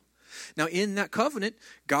people. Now in that covenant,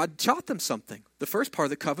 God taught them something. The first part of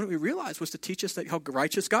the covenant we realized was to teach us that how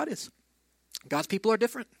righteous God is. God's people are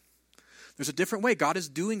different. There's a different way. God is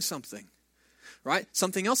doing something. Right?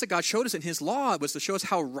 Something else that God showed us in his law was to show us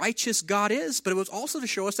how righteous God is, but it was also to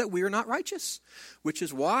show us that we are not righteous. Which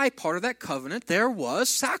is why part of that covenant there was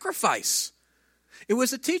sacrifice. It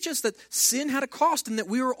was to teach us that sin had a cost and that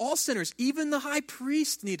we were all sinners. Even the high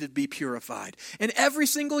priest needed to be purified. And every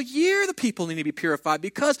single year the people needed to be purified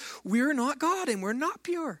because we're not God and we're not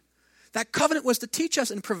pure. That covenant was to teach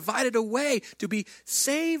us and provided a way to be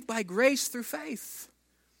saved by grace through faith.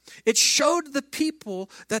 It showed the people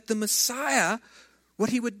that the Messiah,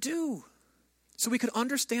 what he would do, so we could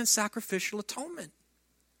understand sacrificial atonement.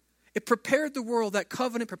 It prepared the world, that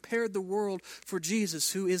covenant prepared the world for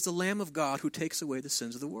Jesus, who is the Lamb of God who takes away the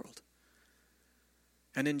sins of the world.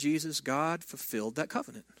 And in Jesus, God fulfilled that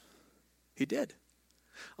covenant. He did.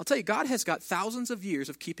 I'll tell you, God has got thousands of years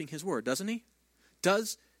of keeping his word, doesn't he?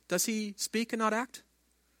 Does he speak and not act?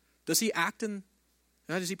 Does he act and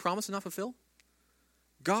does he promise and not fulfill?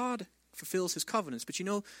 God fulfills his covenants. But you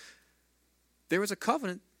know, there is a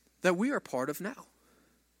covenant that we are part of now.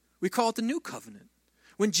 We call it the new covenant.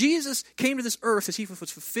 When Jesus came to this earth, as he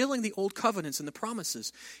was fulfilling the old covenants and the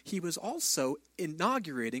promises, he was also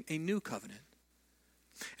inaugurating a new covenant.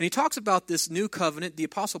 And he talks about this new covenant. The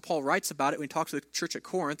Apostle Paul writes about it when he talks to the church at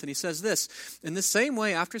Corinth, and he says this, in the same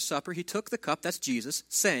way after supper he took the cup, that's Jesus,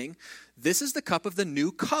 saying, this is the cup of the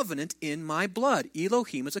new covenant in my blood.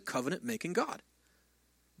 Elohim is a covenant-making God.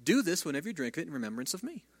 Do this whenever you drink it in remembrance of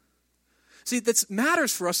me. See, that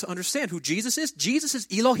matters for us to understand who Jesus is. Jesus is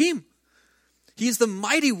Elohim. He is the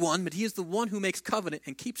mighty one, but he is the one who makes covenant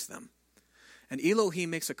and keeps them. And Elohim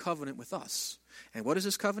makes a covenant with us. And what is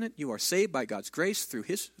this covenant? You are saved by God's grace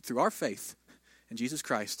through our faith in Jesus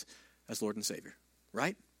Christ as Lord and Savior.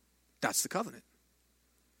 Right? That's the covenant.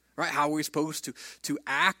 Right? How are we supposed to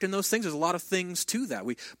act in those things? There's a lot of things to that.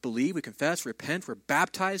 We believe, we confess, repent, we're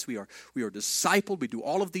baptized, we are discipled, we do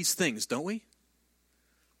all of these things, don't we?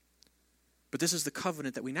 But this is the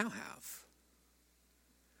covenant that we now have.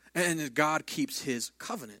 And God keeps his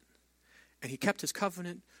covenant. And he kept his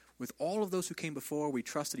covenant with all of those who came before. We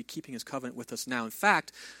trust that he's keeping his covenant with us now. In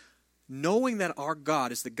fact, knowing that our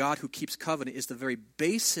God is the God who keeps covenant is the very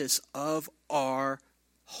basis of our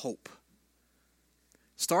hope.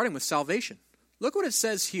 Starting with salvation. Look what it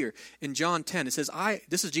says here in John 10. It says,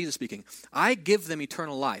 this is Jesus speaking, I give them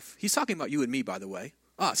eternal life. He's talking about you and me, by the way,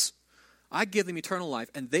 us. I give them eternal life,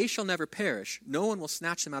 and they shall never perish. No one will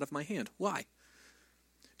snatch them out of my hand. Why?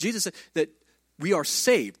 Jesus said that we are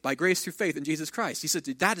saved by grace through faith in Jesus Christ. He said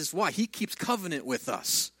that is why he keeps covenant with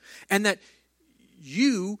us. And that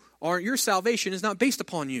your salvation is not based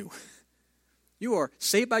upon you. You are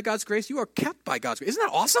saved by God's grace. You are kept by God's grace. Isn't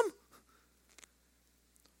that awesome?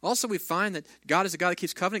 Also, we find that God is a God that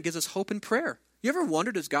keeps covenant, gives us hope in prayer. You ever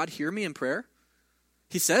wondered, does God hear me in prayer?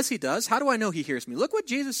 He says he does. How do I know he hears me? Look what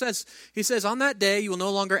Jesus says. He says, on that day, you will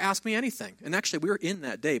no longer ask me anything. And actually, we're in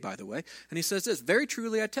that day, by the way. And he says this, very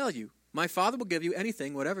truly I tell you, my Father will give you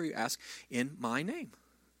anything, whatever you ask, in my name.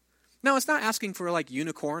 Now, it's not asking for like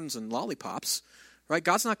unicorns and lollipops, right?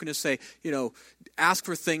 God's not going to say, ask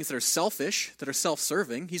for things that are selfish, that are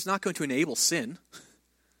self-serving. He's not going to enable sin.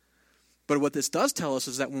 But what this does tell us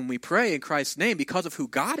is that when we pray in Christ's name, because of who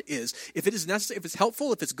God is, if it is necessary, if it's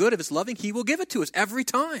helpful, if it's good, if it's loving, he will give it to us every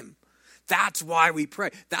time. That's why we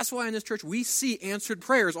pray. That's why in this church we see answered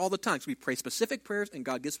prayers all the time. So we pray specific prayers and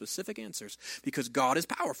God gives specific answers because God is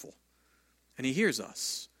powerful and he hears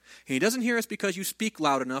us. And he doesn't hear us because you speak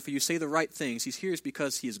loud enough or you say the right things. He hears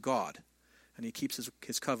because he is God and he keeps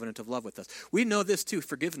his covenant of love with us. We know this too,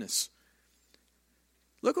 forgiveness.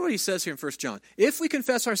 Look at what he says here in 1 John. If we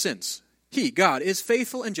confess our sins, he, God, is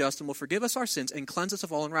faithful and just and will forgive us our sins and cleanse us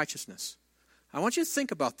of all unrighteousness. I want you to think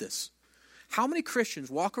about this. How many Christians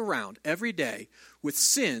walk around every day with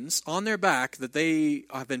sins on their back that they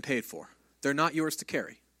have been paid for? They're not yours to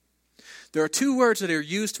carry. There are two words that are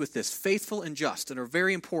used with this, faithful and just, and are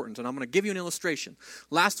very important. And I'm going to give you an illustration.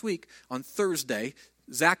 Last week on Thursday,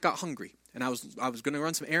 Zach got hungry. And I was going to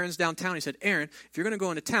run some errands downtown. He said, Aaron, if you're going to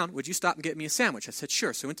go into town, would you stop and get me a sandwich? I said,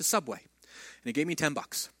 sure. So I went to Subway. And he gave me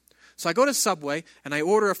 $10. So I go to Subway, and I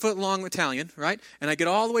order a foot-long Italian, right? And I get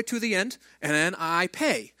all the way to the end, and then I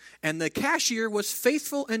pay. And the cashier was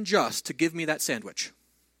faithful and just to give me that sandwich.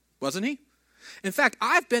 Wasn't he? In fact,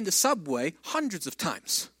 I've been to Subway hundreds of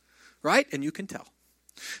times, right? And you can tell,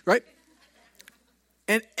 right?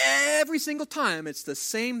 And every single time, it's the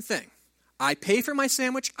same thing. I pay for my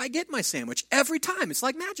sandwich, I get my sandwich. Every time. It's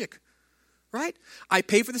like magic, right? I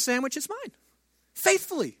pay for the sandwich, it's mine.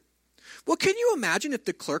 Faithfully. Well, can you imagine if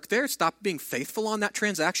the clerk there stopped being faithful on that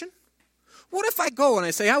transaction? What if I go and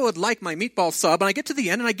I say, I would like my meatball sub, and I get to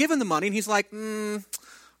the end and I give him the money, and he's like,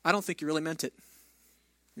 I don't think you really meant it.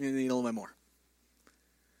 You need a little bit more.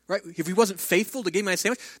 Right? If he wasn't faithful to give me my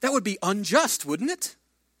sandwich, that would be unjust, wouldn't it?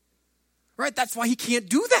 Right? That's why he can't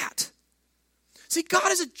do that. See,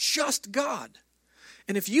 God is a just God.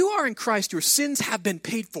 And if you are in Christ, your sins have been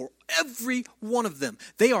paid for, every one of them.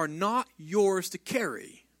 They are not yours to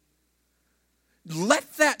carry.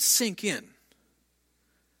 Let that sink in.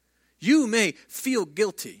 You may feel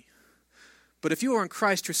guilty, but if you are in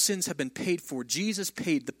Christ, your sins have been paid for. Jesus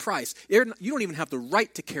paid the price. You don't even have the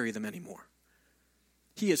right to carry them anymore.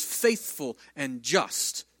 He is faithful and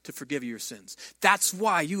just to forgive your sins. That's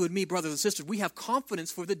why you and me, brothers and sisters, we have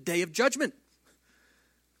confidence for the day of judgment.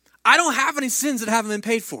 I don't have any sins that haven't been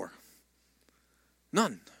paid for.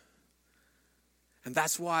 None. And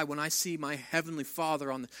that's why when I see my Heavenly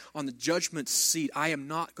Father on the judgment seat, I am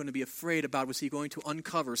not going to be afraid about was he going to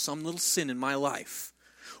uncover some little sin in my life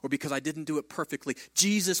or because I didn't do it perfectly.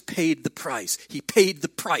 Jesus paid the price. He paid the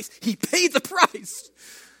price. He paid the price.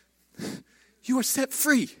 You are set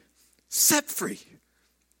free. Set free.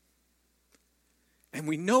 And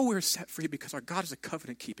we know we're set free because our God is a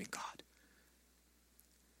covenant-keeping God.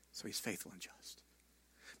 So he's faithful and just.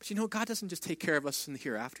 But you know, God doesn't just take care of us in the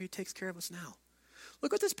hereafter. He takes care of us now.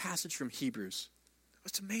 Look at this passage from Hebrews.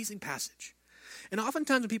 It's an amazing passage. And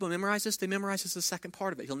oftentimes when people memorize this, they memorize this the second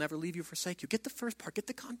part of it. He'll never leave you or forsake you. Get the first part. Get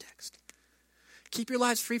the context. Keep your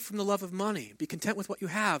lives free from the love of money. Be content with what you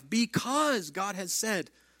have because God has said,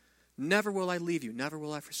 never will I leave you. Never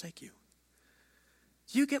will I forsake you.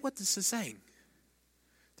 Do you get what this is saying?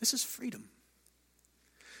 This is freedom.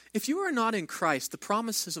 If you are not in Christ, the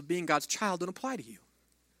promises of being God's child don't apply to you.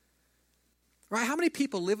 Right? How many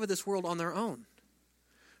people live with this world on their own?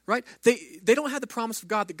 Right? They don't have the promise of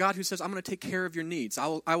God, the God who says, I'm going to take care of your needs.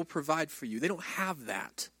 I will provide for you. They don't have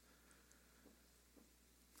that.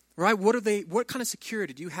 Right? What kind of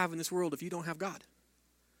security do you have in this world if you don't have God?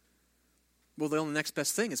 Well, the only next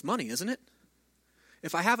best thing is money, isn't it?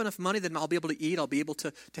 If I have enough money, then I'll be able to eat. I'll be able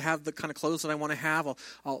to have the kind of clothes that I want to have.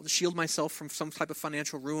 I'll shield myself from some type of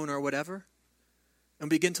financial ruin or whatever. And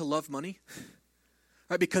begin to love money.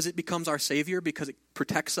 Right, because it becomes our savior, because it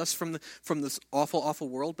protects us from this awful, awful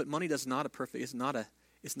world. But money it's not an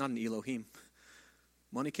Elohim.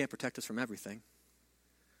 Money can't protect us from everything,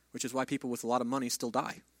 which is why people with a lot of money still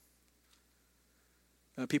die.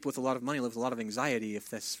 People with a lot of money live with a lot of anxiety if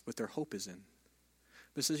that's what their hope is in.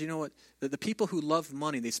 But it says, you know what? The people who love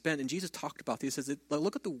money, they spend, and Jesus talked about this. He says,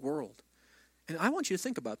 look at the world. And I want you to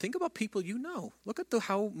think about people you know. Look at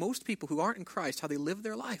how most people who aren't in Christ, how they live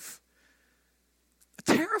their life.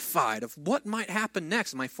 Terrified of what might happen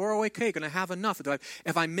next. Am my 401k going to have enough?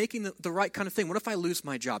 If I'm making the right kind of thing, what if I lose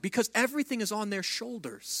my job? Because everything is on their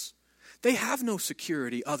shoulders. They have no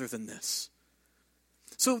security other than this.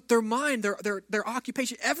 So their mind, their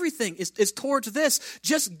occupation, everything is towards this,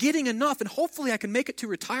 just getting enough, and hopefully I can make it to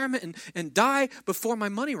retirement and die before my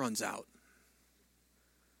money runs out.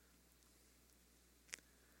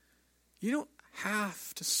 You don't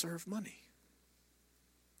have to serve money.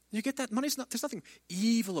 You get that? There's nothing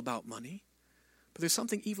evil about money, but there's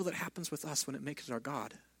something evil that happens with us when it makes it our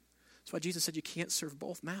God. That's why Jesus said you can't serve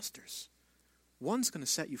both masters. One's going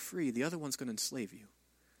to set you free, the other one's going to enslave you.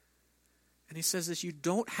 And he says this, you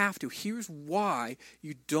don't have to. Here's why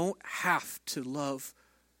you don't have to love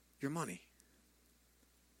your money.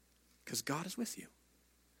 Because God is with you,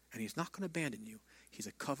 and he's not going to abandon you. He's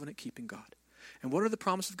a covenant-keeping God. And what are the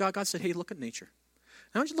promises of God? God said, hey, look at nature.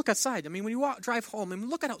 Now, I want you to look outside. I mean, when you drive home,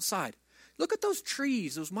 look at outside. Look at those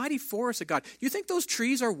trees, those mighty forests of God. You think those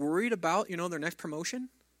trees are worried about, their next promotion?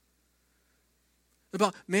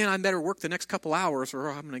 About, man, I better work the next couple hours or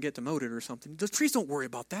I'm going to get demoted or something. The trees don't worry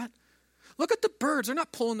about that. Look at the birds. They're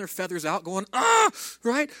not pulling their feathers out going,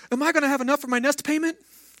 right? Am I going to have enough for my nest payment?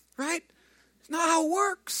 Right? It's not how it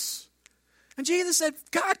works. And Jesus said,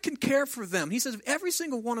 God can care for them. He says, every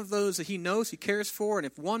single one of those that he knows, he cares for. And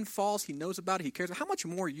if one falls, he knows about it, he cares. How much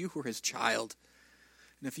more you who are his child?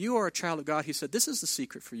 And if you are a child of God, he said, this is the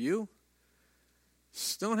secret for you.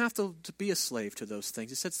 Don't have to be a slave to those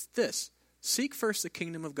things. He says this, seek first the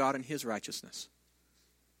kingdom of God and his righteousness.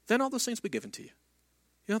 Then all those things will be given to you.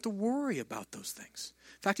 You don't have to worry about those things.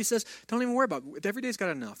 In fact, he says, don't even worry about it. Every day's got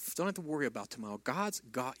enough. Don't have to worry about tomorrow. God's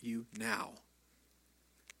got you now.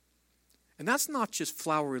 And that's not just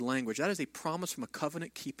flowery language. That is a promise from a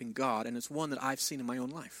covenant-keeping God, and it's one that I've seen in my own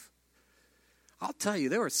life. I'll tell you,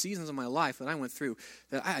 there were seasons in my life that I went through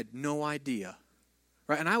that I had no idea.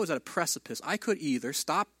 Right? And I was at a precipice. I could either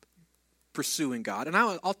stop pursuing God, and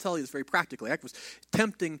I'll tell you this very practically. It was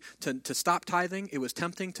tempting to stop tithing. It was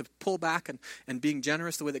tempting to pull back and being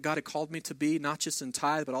generous the way that God had called me to be, not just in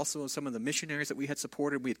tithe, but also in some of the missionaries that we had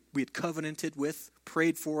supported, we had covenanted with,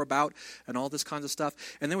 prayed for about, and all this kinds of stuff.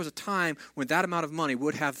 And there was a time when that amount of money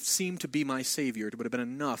would have seemed to be my savior. It would have been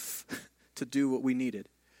enough to do what we needed.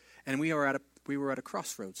 And we were at a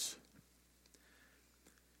crossroads.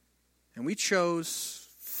 And we chose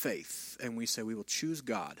faith, and we said we will choose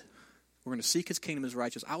God. We're going to seek his kingdom as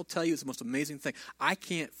righteous. I will tell you, it's the most amazing thing. I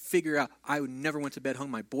can't figure out. I never went to bed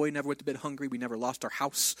hungry. My boy never went to bed hungry. We never lost our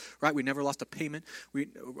house, right? We never lost a payment.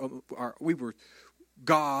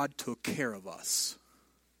 God took care of us.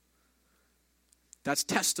 That's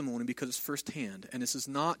testimony because it's firsthand. And this is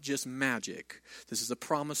not just magic. This is a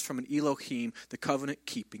promise from an Elohim, the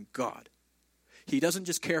covenant-keeping God. He doesn't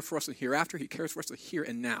just care for us in the hereafter. He cares for us in the here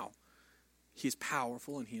and now. He is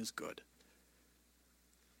powerful and he is good.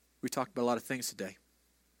 We talked about a lot of things today.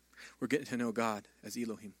 We're getting to know God as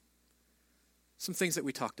Elohim. Some things that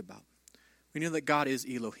we talked about. We know that God is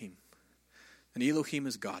Elohim. And Elohim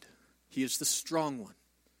is God. He is the strong one.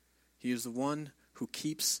 He is the one who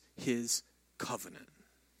keeps his covenant.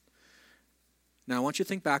 Now I want you to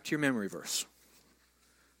think back to your memory verse.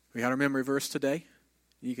 We had our memory verse today.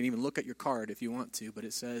 You can even look at your card if you want to, but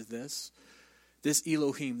it says this. This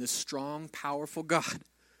Elohim, this strong, powerful God,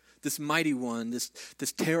 this mighty one, this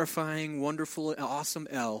terrifying, wonderful, awesome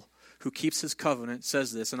El, who keeps his covenant,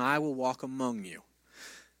 says this, and I will walk among you,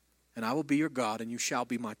 and I will be your God, and you shall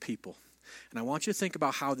be my people. And I want you to think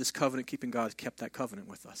about how this covenant-keeping God kept that covenant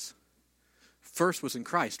with us. First was in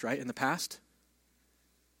Christ, right, in the past.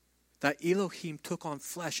 That Elohim took on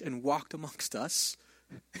flesh and walked amongst us.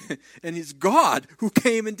 And it's God who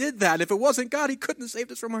came and did that. And if it wasn't God, he couldn't have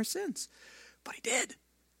saved us from our sins. But he did.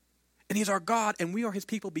 And he's our God, and we are his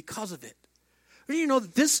people because of it. Do you know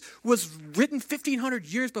that this was written 1,500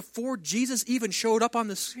 years before Jesus even showed up on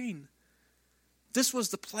the scene? This was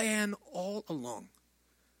the plan all along.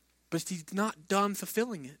 But he's not done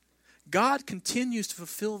fulfilling it. God continues to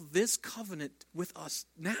fulfill this covenant with us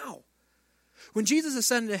now. When Jesus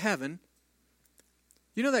ascended to heaven,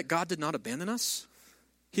 you know that God did not abandon us?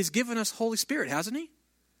 He's given us Holy Spirit, hasn't he?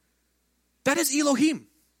 That is Elohim.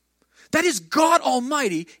 That is God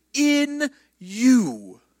Almighty in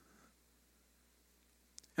you.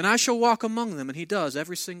 And I shall walk among them, and he does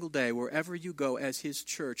every single day, wherever you go as his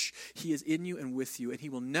church. He is in you and with you, and he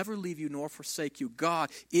will never leave you nor forsake you. God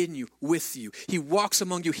in you, with you. He walks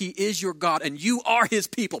among you. He is your God, and you are his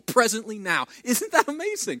people presently now. Isn't that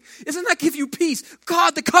amazing? Isn't that give you peace?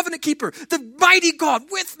 God, the covenant keeper, the mighty God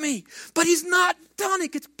with me. But he's not done.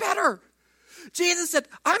 It gets better. Jesus said,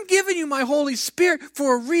 I'm giving you my Holy Spirit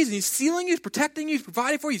for a reason. He's sealing you, he's protecting you, he's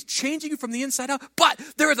providing for you, he's changing you from the inside out. But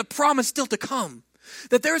there is a promise still to come.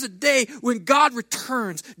 That there is a day when God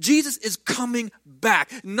returns. Jesus is coming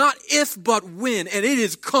back. Not if, but when. And it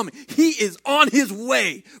is coming. He is on his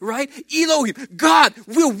way, right? Elohim, God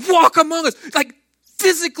will walk among us. Like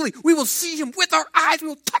physically, we will see him with our eyes. We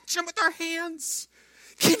will touch him with our hands.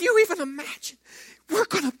 Can you even imagine? We're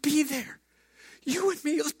going to be there. You and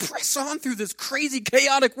me, let's press on through this crazy,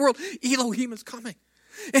 chaotic world. Elohim is coming.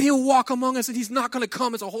 And he'll walk among us, and he's not going to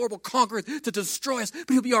come as a horrible conqueror to destroy us, but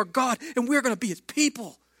he'll be our God, and we're going to be his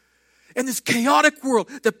people. In this chaotic world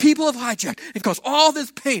that people have hijacked and caused all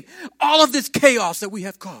this pain, all of this chaos that we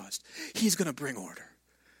have caused, he's going to bring order.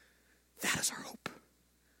 That is our hope.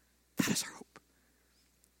 That is our hope.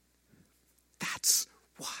 That's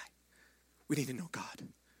why we need to know God.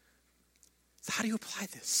 So how do you apply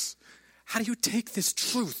this? How do you take this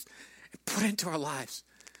truth and put it into our lives?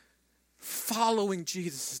 Following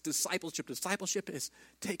Jesus is discipleship. Discipleship is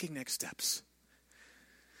taking next steps.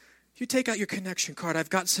 You take out your connection card.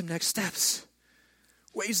 I've got some next steps.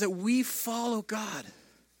 Ways that we follow God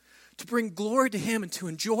to bring glory to him and to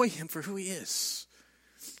enjoy him for who he is.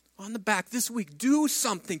 On the back this week, do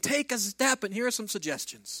something. Take a step, and here are some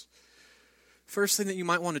suggestions. First thing that you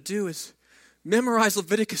might want to do is memorize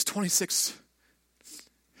Leviticus 26.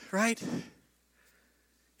 Right?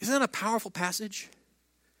 Isn't that a powerful passage?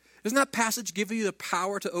 Doesn't that passage give you the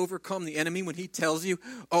power to overcome the enemy when he tells you,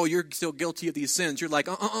 oh, you're still guilty of these sins? You're like,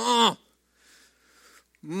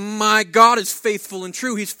 my God is faithful and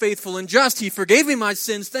true. He's faithful and just. He forgave me my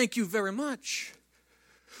sins. Thank you very much.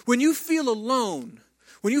 When you feel alone,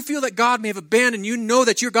 when you feel that God may have abandoned you, know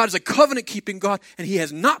that your God is a covenant-keeping God, and he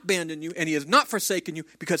has not abandoned you, and he has not forsaken you,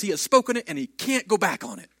 because he has spoken it, and he can't go back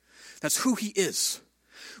on it. That's who he is.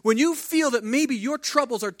 When you feel that maybe your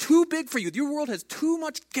troubles are too big for you, your world has too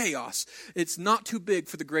much chaos, it's not too big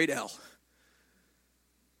for the great El.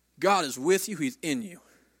 God is with you, he's in you.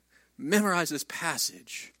 Memorize this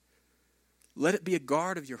passage. Let it be a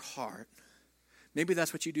guard of your heart. Maybe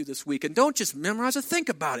that's what you do this week. And don't just memorize it, think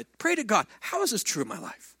about it. Pray to God, how is this true in my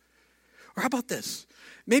life? Or how about this?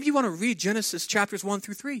 Maybe you want to read Genesis chapters 1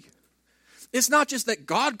 through 3. It's not just that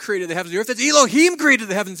God created the heavens and the earth. It's Elohim created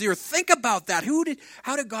the heavens and the earth. Think about that.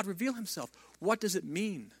 How did God reveal himself? What does it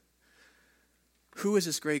mean? Who is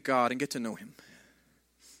this great God? And get to know him.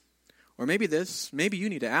 Or maybe you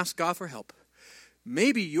need to ask God for help.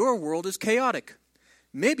 Maybe your world is chaotic.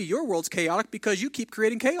 Maybe your world's chaotic because you keep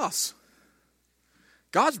creating chaos.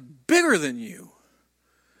 God's bigger than you.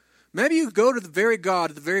 Maybe you go to the very God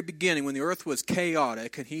at the very beginning when the earth was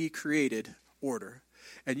chaotic and he created order.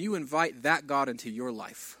 And you invite that God into your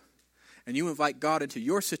life. And you invite God into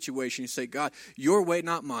your situation. You say, God, your way,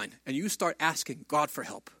 not mine. And you start asking God for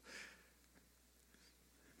help.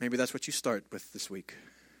 Maybe that's what you start with this week.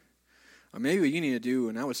 Or maybe what you need to do,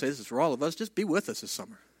 and I would say this is for all of us, just be with us this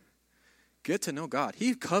summer. Get to know God.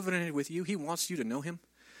 He covenanted with you. He wants you to know him.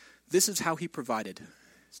 This is how he provided.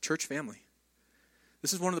 It's church family.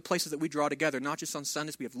 This is one of the places that we draw together, not just on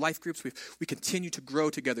Sundays. We have life groups. We continue to grow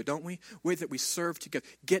together, don't we? Ways that we serve together.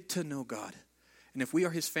 Get to know God. And if we are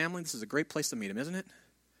his family, this is a great place to meet him, isn't it?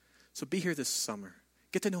 So be here this summer.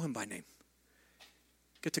 Get to know him by name.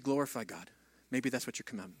 Get to glorify God. Maybe that's what your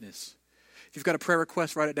commandment is. If you've got a prayer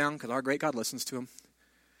request, write it down, because our great God listens to them.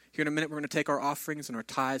 Here in a minute, we're going to take our offerings and our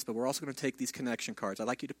tithes, but we're also going to take these connection cards. I'd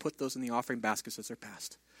like you to put those in the offering baskets as they're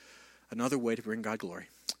passed. Another way to bring God glory.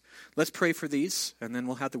 Let's pray for these, and then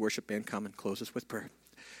we'll have the worship band come and close us with prayer.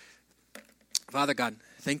 Father God,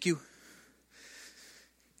 thank you.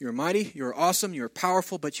 You're mighty, you're awesome, you're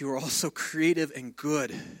powerful, but you are also creative and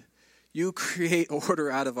good. You create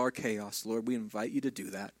order out of our chaos, Lord. We invite you to do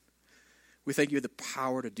that. We thank you have the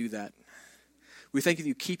power to do that. We thank you that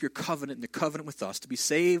you keep your covenant and the covenant with us to be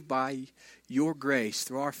saved by your grace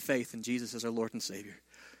through our faith in Jesus as our Lord and Savior.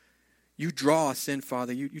 You draw us in,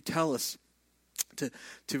 Father. You tell us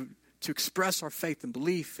to express our faith and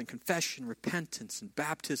belief and confession, repentance and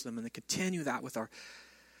baptism, and to continue that with our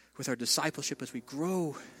discipleship as we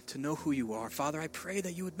grow to know who you are. Father, I pray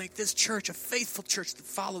that you would make this church a faithful church that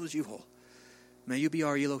follows you whole. May you be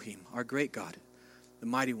our Elohim, our great God, the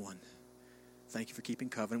mighty one. Thank you for keeping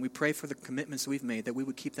covenant. We pray for the commitments that we've made, that we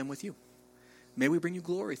would keep them with you. May we bring you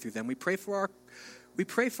glory through them. We pray,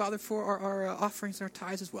 Father, for our offerings and our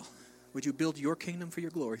tithes as well. Would you build your kingdom for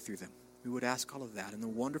your glory through them? We would ask all of that in the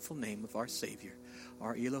wonderful name of our Savior,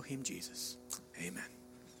 our Elohim Jesus. Amen.